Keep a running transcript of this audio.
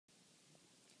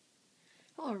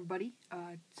Hello everybody,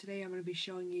 today I'm going to be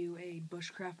showing you a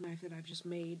bushcraft knife that I've just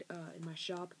made in my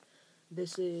shop.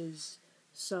 This is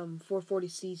some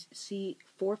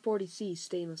 440C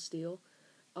stainless steel.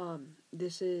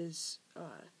 This is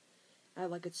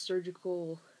at like its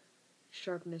surgical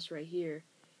sharpness right here.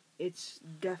 It's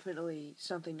definitely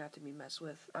something not to be messed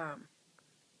with.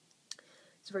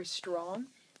 It's very strong.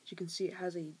 As you can see, it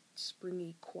has a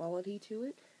springy quality to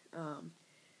it.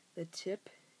 The tip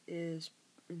is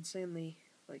insanely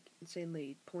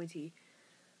pointy.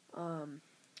 Got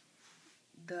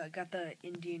the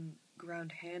Indian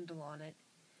ground handle on it.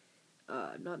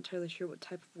 Not entirely sure what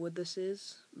type of wood this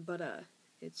is, but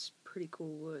it's pretty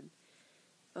cool wood.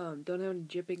 Don't have any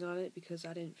jipping on it because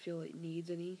I didn't feel it needs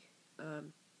any.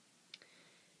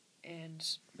 And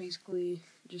basically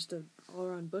just a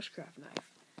all-around bushcraft knife.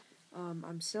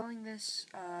 I'm selling this,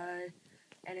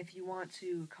 and if you want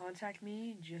to contact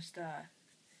me, just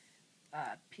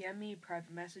PM me,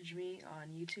 private message me on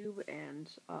YouTube, and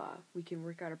we can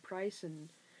work out a price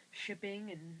and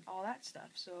shipping and all that stuff.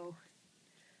 So,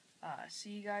 see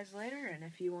you guys later, and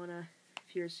if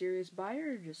you're a serious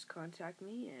buyer, just contact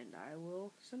me and I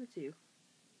will send it to you.